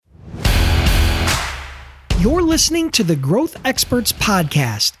You're listening to the Growth Experts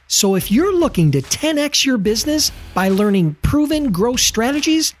Podcast. So if you're looking to 10x your business by learning proven growth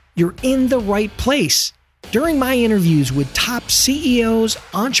strategies, you're in the right place. During my interviews with top CEOs,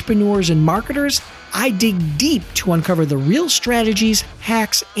 entrepreneurs, and marketers, I dig deep to uncover the real strategies,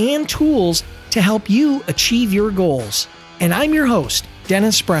 hacks, and tools to help you achieve your goals. And I'm your host,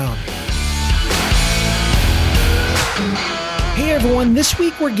 Dennis Brown. Hey everyone, this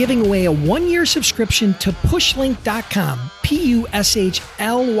week we're giving away a 1-year subscription to Pushlynk.com,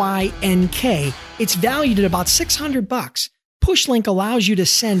 Pushlynk. It's valued at about $600. Pushlynk allows you to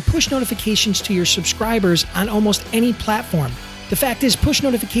send push notifications to your subscribers on almost any platform. The fact is, push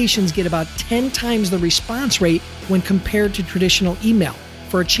notifications get about 10 times the response rate when compared to traditional email.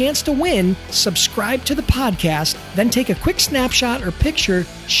 For a chance to win, subscribe to the podcast, then take a quick snapshot or picture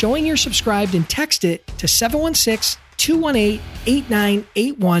showing you're subscribed and text it to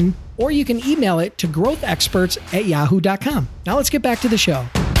 716-218-8981, or you can email it to growthexperts@yahoo.com. Now let's get back to the show.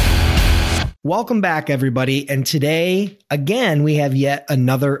 Welcome back, everybody. And today, again, we have yet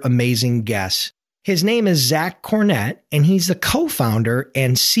another amazing guest. His name is Zach Cornett, and he's the co-founder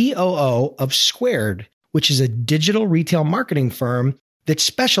and COO of Squared, which is a digital retail marketing firm that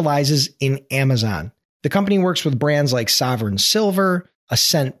specializes in Amazon. The company works with brands like Sovereign Silver,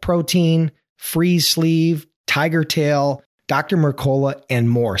 Ascent Protein, Freeze Sleeve, Tiger Tail, Dr. Mercola, and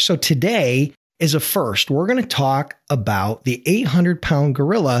more. So today is a first. We're going to talk about the 800-pound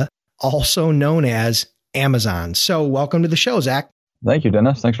gorilla, also known as Amazon. So welcome to the show, Zach. Thank you,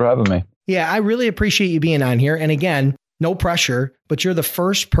 Dennis. Thanks for having me. Yeah, I really appreciate you being on here. And again, no pressure, but you're the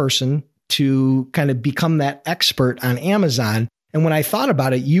first person to kind of become that expert on Amazon. And when I thought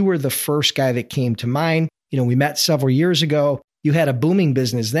about it, you were the first guy that came to mind. You know, we met several years ago. You had a booming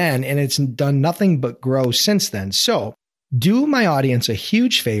business then, and it's done nothing but grow since then. So do my audience a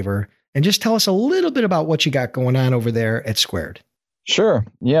huge favor and just tell us a little bit about what you got going on over there at Squared. Sure.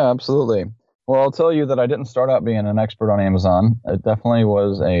 Yeah, absolutely. Well, I'll tell you that I didn't start out being an expert on Amazon. It definitely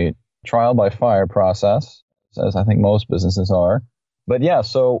was a trial by fire process, as I think most businesses are. But yeah,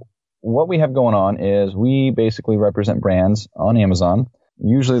 so what we have going on is we basically represent brands on Amazon.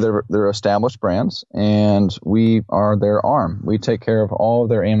 Usually they're established brands, and we are their arm. We take care of all of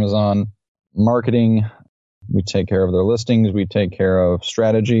their Amazon marketing. We take care of their listings. We take care of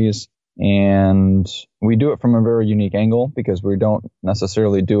strategies. And we do it from a very unique angle because we don't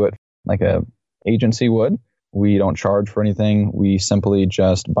necessarily do it like a agency would. We don't charge for anything. We simply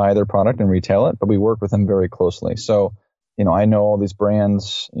just buy their product and retail it, but we work with them very closely. So, I know all these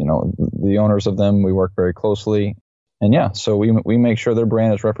brands, the owners of them, we work very closely. And yeah, so we make sure their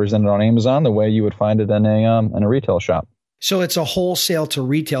brand is represented on Amazon the way you would find it in a retail shop. So it's a wholesale to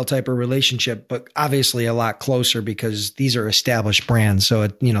retail type of relationship, but obviously a lot closer because these are established brands. So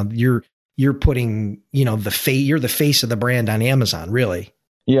you're putting you're the face of the brand on Amazon, really.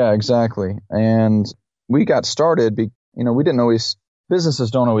 Yeah, exactly. And we got started.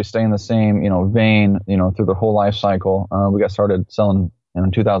 Businesses don't always stay in the same vein through the whole life cycle. We got started selling in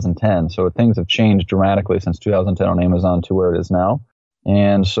 2010, so things have changed dramatically since 2010 on Amazon to where it is now.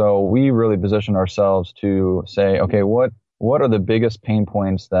 And so we really positioned ourselves to say, okay, what are the biggest pain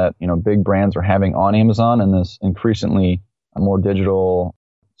points that big brands are having on Amazon in this increasingly more digital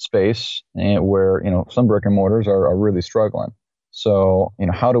space, and where some brick and mortars are really struggling. So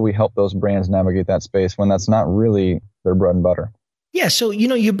how do we help those brands navigate that space when that's not really their bread and butter? Yeah. So,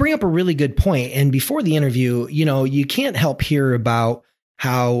 you bring up a really good point. And before the interview, you can't help hear about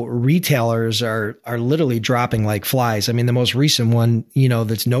how retailers are literally dropping like flies. I mean, the most recent one,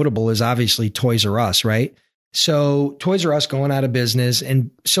 that's notable is obviously Toys R Us, right? So Toys R Us going out of business.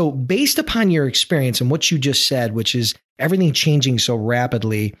 And so based upon your experience and what you just said, which is everything changing so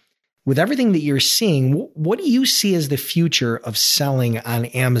rapidly, with everything that you're seeing, what do you see as the future of selling on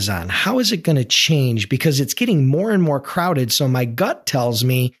Amazon? How is it going to change? Because it's getting more and more crowded. So my gut tells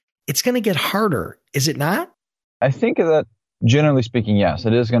me it's going to get harder. Is it not? I think that generally speaking, yes,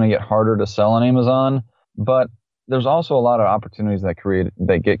 it is going to get harder to sell on Amazon, but there's also a lot of opportunities that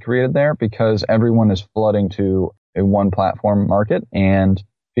get created there because everyone is flooding to a one platform market. And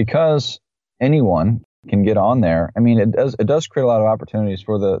because anyone can get on there, I mean, it does create a lot of opportunities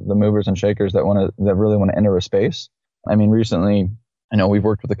for the movers and shakers that really want to enter a space. I mean, recently, I know we've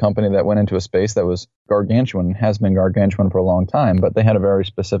worked with a company that went into a space that was gargantuan, has been gargantuan for a long time, but they had a very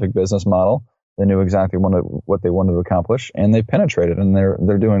specific business model. They knew exactly what they wanted to accomplish, and they penetrated, and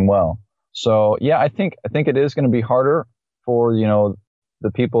they're doing well. So yeah, I think it is going to be harder for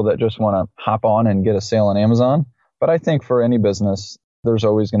the people that just want to hop on and get a sale on Amazon. But I think for any business, there's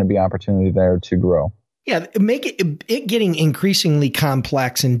always going to be opportunity there to grow. Yeah, make it getting increasingly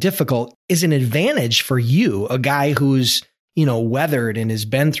complex and difficult. is an advantage for you, a guy who's, weathered and has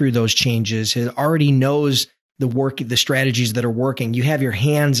been through those changes, has already knows the strategies that are working. You have your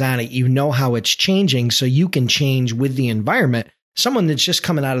hands on it. You know how it's changing, so you can change with the environment. Someone that's just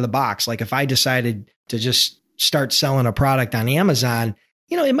coming out of the box, like if I decided to just start selling a product on Amazon,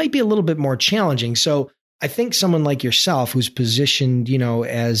 it might be a little bit more challenging. So I think someone like yourself who's positioned,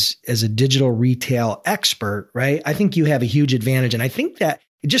 as a digital retail expert, right? I think you have a huge advantage. And I think that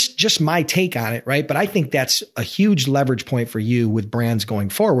just my take on it, right? But I think that's a huge leverage point for you with brands going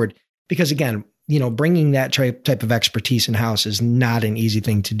forward, because again, bringing that type of expertise in house is not an easy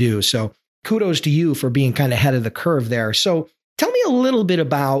thing to do. So kudos to you for being kind of ahead of the curve there. So tell me a little bit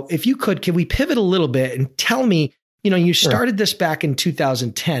about, if you could we pivot a little bit and tell me, you started this back in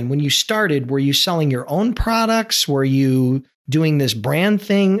 2010. When you started, were you selling your own products? Were you doing this brand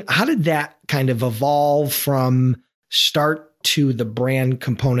thing? How did that kind of evolve from start to the brand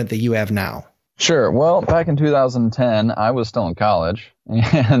component that you have now? Sure. Well, back in 2010, I was still in college.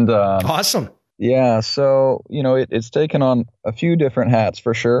 And awesome. Yeah. So, it's taken on a few different hats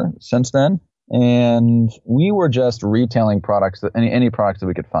for sure since then. And we were just retailing products, any products that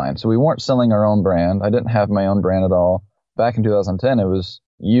we could find. So we weren't selling our own brand. I didn't have my own brand at all. Back in 2010,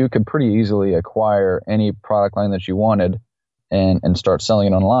 you could pretty easily acquire any product line that you wanted and start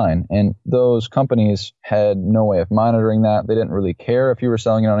selling it online. And those companies had no way of monitoring that. They didn't really care if you were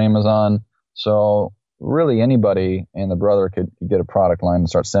selling it on Amazon. So really anybody and the brother could get a product line and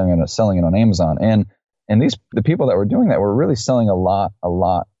start selling it on Amazon. And the people that were doing that were really selling a lot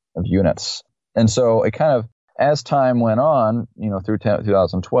of units. And so it kind of, as time went on, through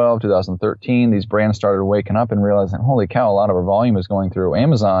 2012, 2013, these brands started waking up and realizing, holy cow, a lot of our volume is going through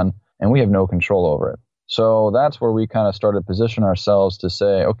Amazon and we have no control over it. So that's where we kind of started to position ourselves to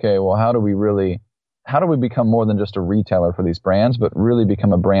say, okay, well, how do we become more than just a retailer for these brands, but really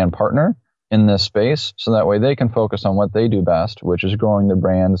become a brand partner in this space, so that way they can focus on what they do best, which is growing their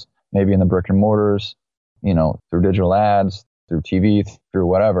brands, maybe in the brick and mortars, through digital ads, through TV, through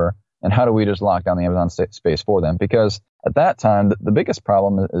whatever. And how do we just lock down the Amazon space for them? Because at that time, the biggest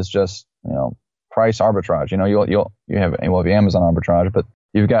problem is just, price arbitrage. You have Amazon arbitrage, but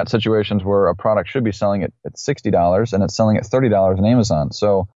you've got situations where a product should be selling at $60 and it's selling at $30 on Amazon.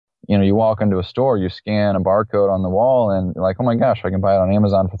 So, you walk into a store, you scan a barcode on the wall and you're like, oh my gosh, I can buy it on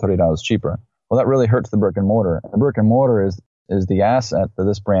Amazon for $30 cheaper. Well, that really hurts the brick and mortar. The brick and mortar is the asset that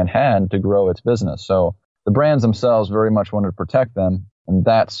this brand had to grow its business. So the brands themselves very much wanted to protect them. And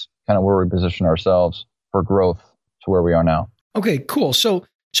that's kind of where we position ourselves for growth to where we are now. Okay, cool. So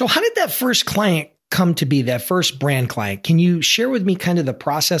how did that first client come to be, that first brand client? Can you share with me kind of the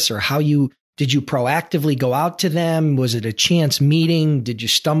process, or did you proactively go out to them? Was it a chance meeting? Did you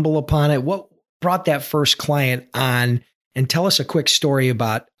stumble upon it? What brought that first client on? And tell us a quick story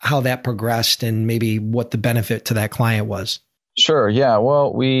about how that progressed and maybe what the benefit to that client was. Sure. Yeah.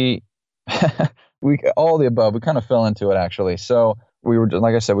 Well, we all the above. We kind of fell into it, actually. So we were,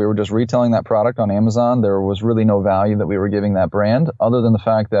 like I said, we were just retailing that product on Amazon. There was really no value that we were giving that brand other than the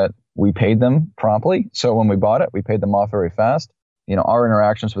fact that we paid them promptly. So when we bought it, we paid them off very fast. Our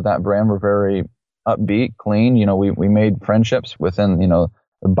interactions with that brand were very upbeat, clean. We made friendships within,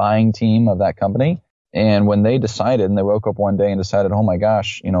 the buying team of that company. And when they decided, and they woke up one day and decided, oh my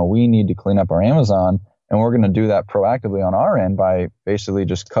gosh, we need to clean up our Amazon, and we're going to do that proactively on our end by basically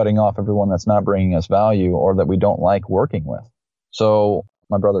just cutting off everyone that's not bringing us value or that we don't like working with. So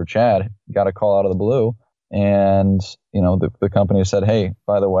my brother Chad got a call out of the blue, and the company said, hey,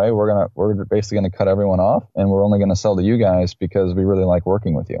 by the way, we're basically going to cut everyone off, and we're only going to sell to you guys because we really like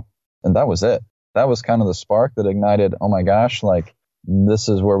working with you. And that was it. That was kind of the spark that ignited, oh my gosh, like this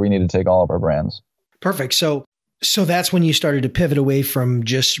is where we need to take all of our brands. Perfect. So that's when you started to pivot away from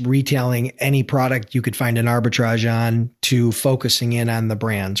just retailing any product you could find an arbitrage on to focusing in on the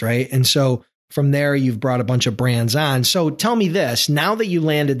brands, right? And so from there, you've brought a bunch of brands on. So tell me this, now that you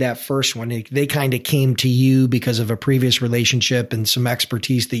landed that first one, they kind of came to you because of a previous relationship and some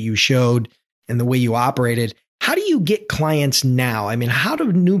expertise that you showed and the way you operated. How do you get clients now? I mean, how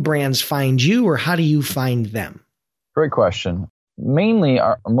do new brands find you, or how do you find them? Great question. Mainly,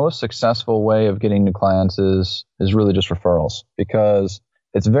 our most successful way of getting new clients is really just referrals, because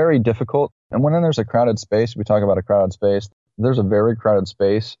it's very difficult. And when there's a crowded space, we talk about a crowded space, there's a very crowded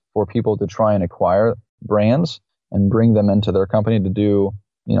space for people to try and acquire brands and bring them into their company to do,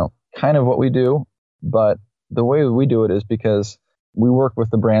 kind of what we do. But the way we do it is because we work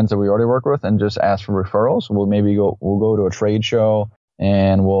with the brands that we already work with and just ask for referrals. We'll go to a trade show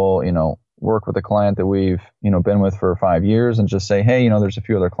and we'll, work with a client that we've, been with for 5 years and just say, hey, there's a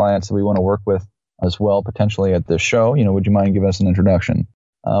few other clients that we want to work with as well, potentially at this show. Would you mind giving us an introduction?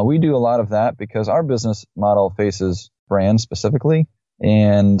 We do a lot of that because our business model faces brands specifically,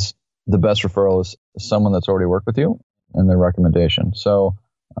 and the best referral is someone that's already worked with you and their recommendation. So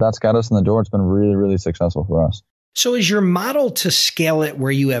that's got us in the door. It's been really, really successful for us. So is your model to scale it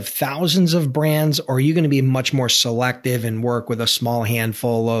where you have thousands of brands, or are you going to be much more selective and work with a small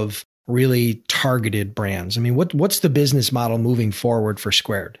handful of really targeted brands? I mean, what's the business model moving forward for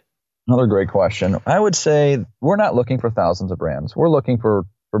Squared? Another great question. I would say we're not looking for thousands of brands. We're looking for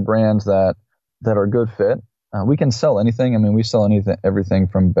brands that are a good fit. We can sell anything. I mean, we sell everything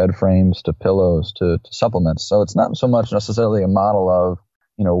from bed frames to pillows to supplements. So it's not so much necessarily a model of,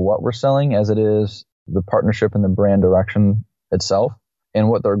 what we're selling as it is the partnership and the brand direction itself and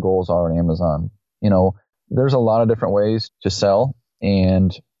what their goals are on Amazon. There's a lot of different ways to sell,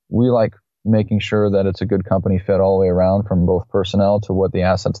 and we like making sure that it's a good company fit all the way around, from both personnel to what the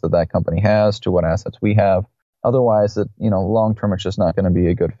assets that company has to what assets we have. Otherwise, long term, it's just not going to be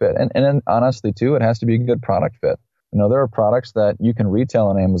a good fit. And then honestly, too, it has to be a good product fit. There are products that you can retail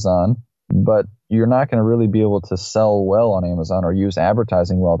on Amazon, but you're not going to really be able to sell well on Amazon or use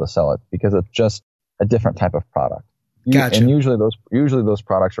advertising well to sell it because it's just a different type of product. Gotcha. And usually those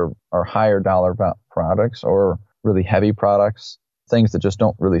products are higher dollar products or really heavy products, things that just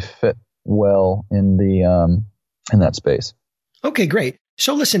don't really fit well in that space. Okay, great.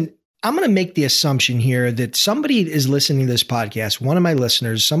 So listen, I'm going to make the assumption here that somebody is listening to this podcast, one of my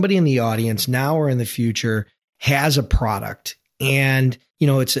listeners, somebody in the audience now or in the future has a product, and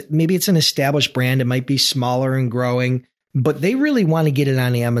maybe it's an established brand. It might be smaller and growing, but they really want to get it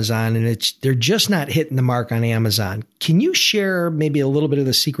on Amazon, and they're just not hitting the mark on Amazon. Can you share maybe a little bit of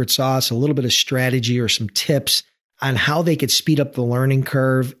the secret sauce, a little bit of strategy or some tips on how they could speed up the learning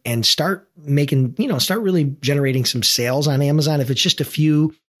curve and start really generating some sales on Amazon? If it's just a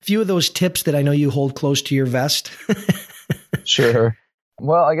few of those tips that I know you hold close to your vest. Sure.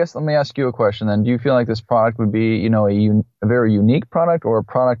 Well, I guess let me ask you a question then. Do you feel like this product would be, a very unique product, or a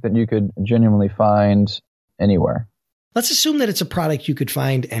product that you could genuinely find anywhere? Let's assume that it's a product you could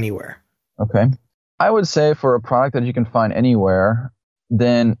find anywhere. Okay. I would say for a product that you can find anywhere,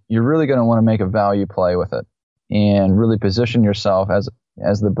 then you're really going to want to make a value play with it and really position yourself as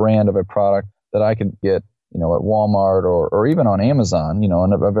the brand of a product that I could get, at Walmart or even on Amazon,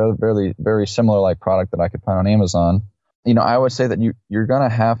 and a very, very, very similar like product that I could find on Amazon. I would say that you're going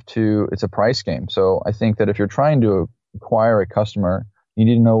to have to, it's a price game. So I think that if you're trying to acquire a customer, you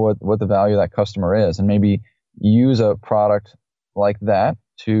need to know what the value of that customer is, and maybe use a product like that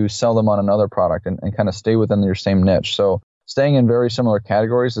to sell them on another product and kind of stay within your same niche. So staying in very similar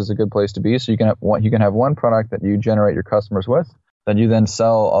categories is a good place to be. So you can have one product that you generate your customers with, that you then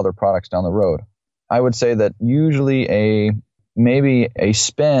sell other products down the road. I would say that usually maybe a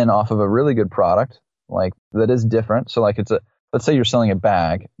spin off of a really good product like that is different. So like let's say you're selling a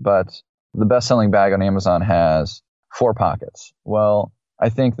bag, but the best selling bag on Amazon has 4 pockets. Well, I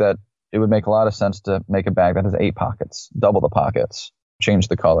think that it would make a lot of sense to make a bag that has 8 pockets, double the pockets, change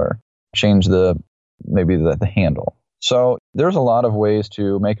the color, change maybe the handle. So there's a lot of ways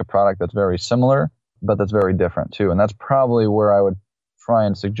to make a product that's very similar, but that's very different too. And that's probably where I would try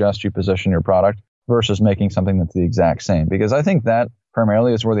and suggest you position your product versus making something that's the exact same. Because I think that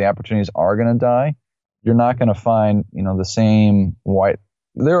primarily is where the opportunities are going to die. You're not going to find, the same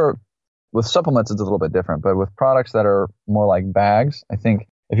with supplements, it's a little bit different, but with products that are more like bags, I think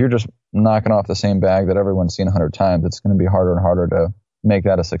if you're just knocking off the same bag that everyone's seen 100 times, it's going to be harder and harder to make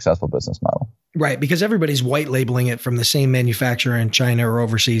that a successful business model. Right. Because everybody's white labeling it from the same manufacturer in China or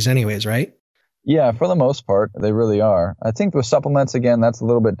overseas anyways, right? Yeah, for the most part, they really are. I think with supplements, again, that's a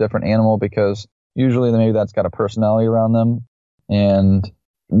little bit different animal because usually maybe that's got a personality around them. And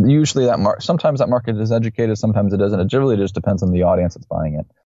usually sometimes that market is educated, sometimes it isn't. It really just depends on the audience that's buying it.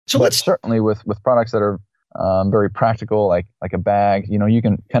 But certainly with products that are very practical, like a bag, you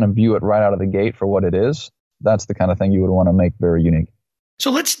can kind of view it right out of the gate for what it is. That's the kind of thing you would want to make very unique.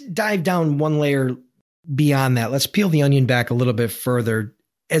 So let's dive down one layer beyond that. Let's peel the onion back a little bit further,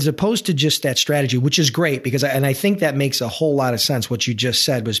 as opposed to just that strategy, which is great because I think that makes a whole lot of sense. What you just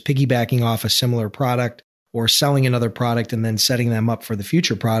said was piggybacking off a similar product or selling another product and then setting them up for the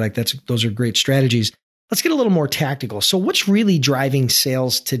future product. Those are great strategies. Let's get a little more tactical. So what's really driving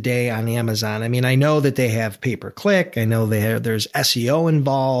sales today on Amazon? I mean, I know that they have pay-per-click. I know there's SEO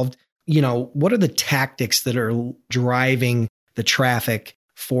involved. What are the tactics that are driving the traffic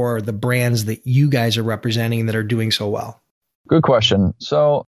for the brands that you guys are representing that are doing so well? Good question.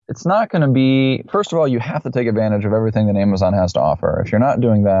 So it's not going to be, first of all, you have to take advantage of everything that Amazon has to offer. If you're not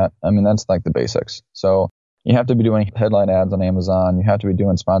doing that, that's like the basics. So you have to be doing headline ads on Amazon. You have to be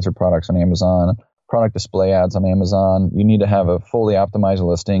doing sponsored products on Amazon. product display ads on Amazon, you need to have a fully optimized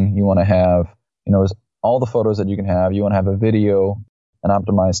listing. You want to have, all the photos that you can have. You want to have a video, an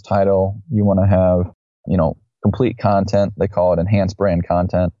optimized title. You want to have, complete content. They call it enhanced brand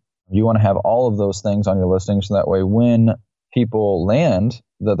content. You want to have all of those things on your listing so that way when people land,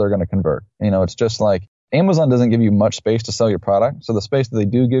 that they're going to convert. It's just like Amazon doesn't give you much space to sell your product. So the space that they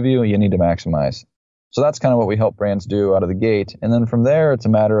do give you, you need to maximize. So that's kind of what we help brands do out of the gate. And then from there, it's a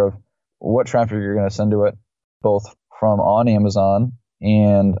matter of what traffic you're going to send to it, both from on Amazon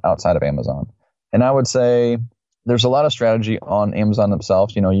and outside of Amazon. And I would say there's a lot of strategy on Amazon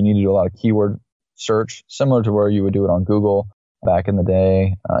themselves. You need to do a lot of keyword search, similar to where you would do it on Google back in the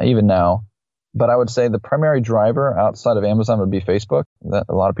day, even now. But I would say the primary driver outside of Amazon would be Facebook. That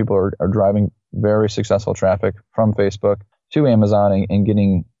a lot of people are driving very successful traffic from Facebook to Amazon and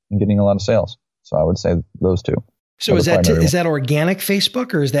getting a lot of sales. So I would say those two. So is that organic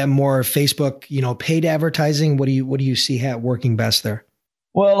Facebook, or is that more Facebook, paid advertising? What do you see working best there?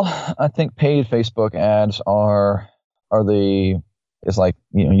 Well, I think paid Facebook ads is like,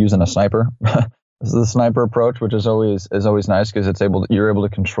 using a sniper. This is the sniper approach, which is always nice because you're able to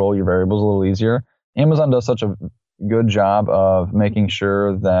control your variables a little easier. Amazon does such a good job of making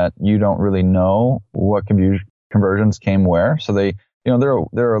sure that you don't really know what conversions came where. So there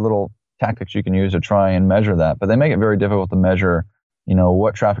are little tactics you can use to try and measure that, but they make it very difficult to measure,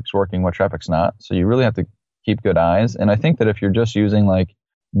 what traffic's working, what traffic's not. So you really have to keep good eyes. And I think that if you're just using like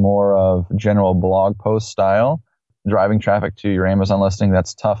more of general blog post style, driving traffic to your Amazon listing,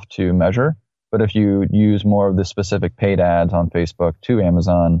 that's tough to measure. But if you use more of the specific paid ads on Facebook to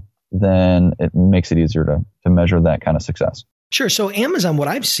Amazon, then it makes it easier to measure that kind of success. Sure. So Amazon, what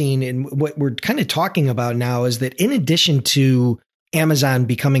I've seen and what we're kind of talking about now is that in addition to Amazon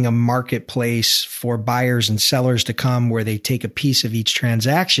becoming a marketplace for buyers and sellers to come where they take a piece of each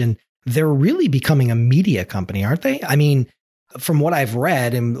transaction, they're really becoming a media company, aren't they? I mean, from what I've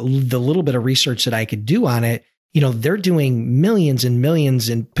read and the little bit of research that I could do on it, they're doing millions and millions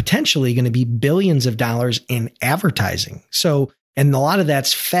and potentially going to be billions of dollars in advertising. So, and a lot of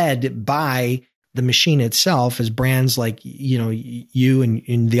that's fed by the machine itself as brands like, you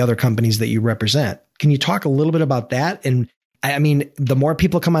and the other companies that you represent. Can you talk a little bit about that? And I mean, the more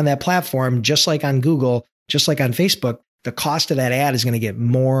people come on that platform, just like on Google, just like on Facebook, the cost of that ad is going to get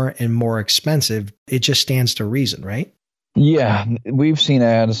more and more expensive. It just stands to reason, right? Yeah, we've seen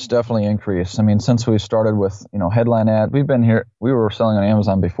ads definitely increase. I mean, since we started with, headline ads, we were selling on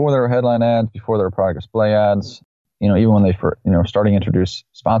Amazon before there were headline ads, before there were product display ads, even when they starting to introduce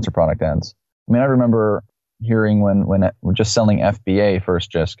sponsor product ads. I mean, I remember hearing when just selling FBA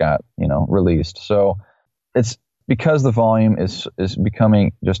first just got, released. So it's because the volume is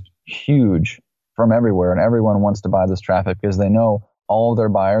becoming just huge from everywhere, and everyone wants to buy this traffic because they know all of their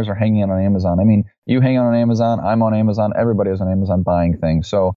buyers are hanging out on Amazon. I mean, you hang out on Amazon, I'm on Amazon, everybody is on Amazon buying things.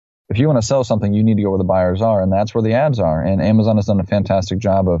 So if you want to sell something, you need to go where the buyers are, and that's where the ads are. And Amazon has done a fantastic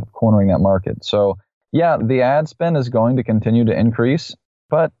job of cornering that market. So yeah, the ad spend is going to continue to increase,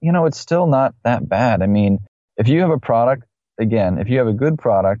 but it's still not that bad. I mean, if you have a product, again, if you have a good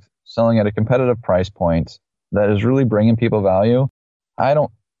product selling at a competitive price point that is really bringing people value,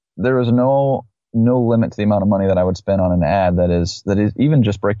 there is no limit to the amount of money that I would spend on an ad that is even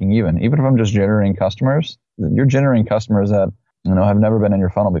just breaking even. Even if I'm just generating customers, you're generating customers that, have never been in your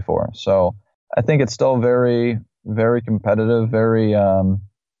funnel before. So I think it's still very, very competitive, very,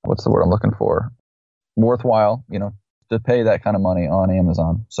 what's the word I'm looking for? Worthwhile, to pay that kind of money on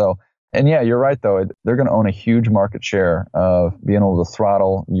Amazon. So, and yeah, you're right though. They're going to own a huge market share of being able to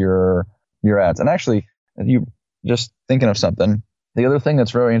throttle your ads. And actually, you just thinking of something. The other thing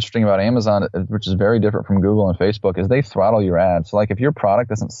that's very interesting about Amazon, which is very different from Google and Facebook, is they throttle your ads. So like if your product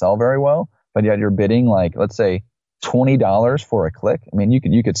doesn't sell very well, but yet you're bidding like, let's say $20 for a click. I mean,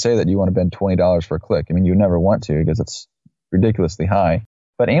 you could say that you want to bid $20 for a click. I mean, you never want to because it's ridiculously high.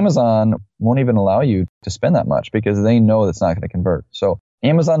 But Amazon won't even allow you to spend that much because they know that's not going to convert. So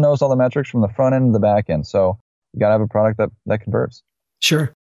Amazon knows all the metrics from the front end to the back end. So you got to have a product that converts.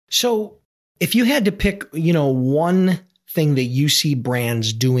 Sure. So if you had to pick, one thing that you see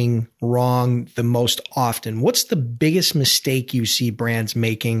brands doing wrong the most often, what's the biggest mistake you see brands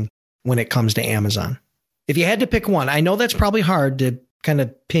making when it comes to Amazon? If you had to pick one, I know that's probably hard to kind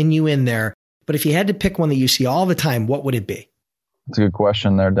of pin you in there, but if you had to pick one that you see all the time, what would it be? That's a good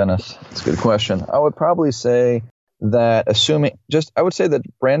question there, Dennis. It's a good question. I would probably say that I would say that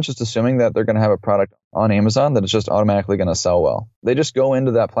brands just assuming that they're going to have a product on Amazon that is just automatically going to sell well. They just go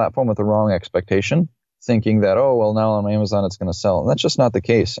into that platform with the wrong expectation, thinking that, oh, well, now on Amazon it's going to sell. And that's just not the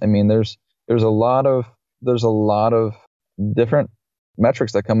case. I mean, there's a lot of different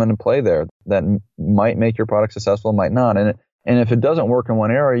metrics that come into play there that might make your product successful, might not. And if it doesn't work in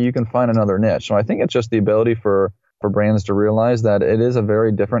one area, you can find another niche. So I think it's just the ability for brands to realize that it is a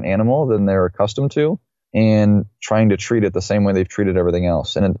very different animal than they're accustomed to, and trying to treat it the same way they've treated everything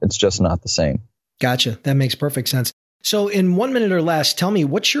else. And it's just not the same. Gotcha. That makes perfect sense. So in 1 minute or less, tell me,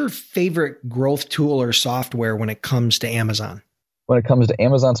 what's your favorite growth tool or software when it comes to Amazon? When it comes to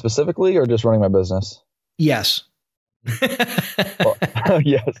Amazon specifically, or just running my business? Yes. Well,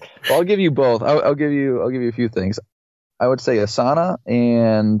 yes. Well, I'll give you both. I'll give you a few things. I would say Asana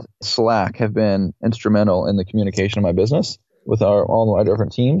and Slack have been instrumental in the communication of my business with all our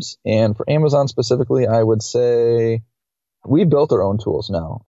different teams. And for Amazon specifically, I would say we built our own tools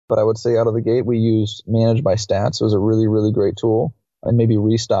now. But I would say out of the gate, we used Managed by Stats. It was a really, really great tool. And maybe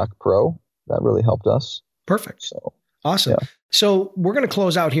Restock Pro. That really helped us. Perfect. So awesome. Yeah. So we're going to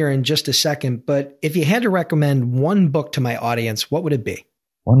close out here in just a second. But if you had to recommend one book to my audience, what would it be?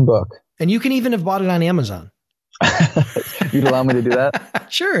 One book. And you can even have bought it on Amazon. You'd allow me to do that?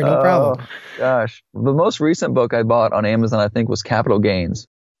 Sure, no problem. Gosh. The most recent book I bought on Amazon, I think, was Capital Gains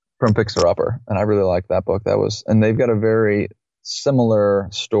from Fixer Upper. And I really liked that book. And they've got a very similar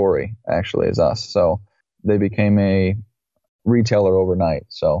story, actually, as us. So they became a retailer overnight.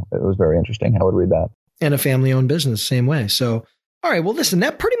 So it was very interesting. I would read that. And a family-owned business, same way. So, all right, well, listen,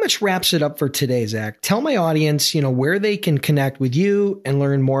 that pretty much wraps it up for today, Zach. Tell my audience, where they can connect with you and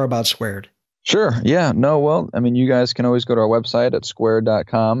learn more about Squared. Sure. Yeah. No, well, I mean, you guys can always go to our website at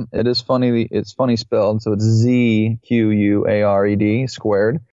squared.com. It is funny. It's funny spelled. So it's ZQUARED,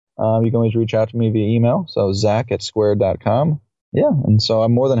 Squared. You can always reach out to me via email. So Zach@squared.com. Yeah. And so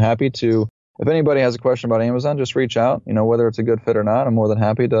I'm more than happy to, if anybody has a question about Amazon, just reach out, whether it's a good fit or not. I'm more than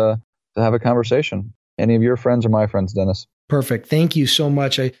happy to have a conversation. Any of your friends or my friends, Dennis. Perfect. Thank you so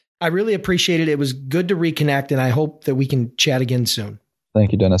much. I really appreciate it. It was good to reconnect, and I hope that we can chat again soon.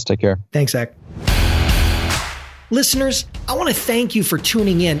 Thank you, Dennis. Take care. Thanks, Zach. Listeners, I want to thank you for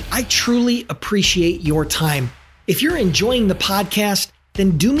tuning in. I truly appreciate your time. If you're enjoying the podcast,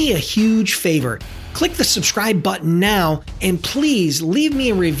 then do me a huge favor. Click the subscribe button now, and please leave me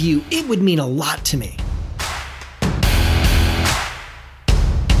a review. It would mean a lot to me.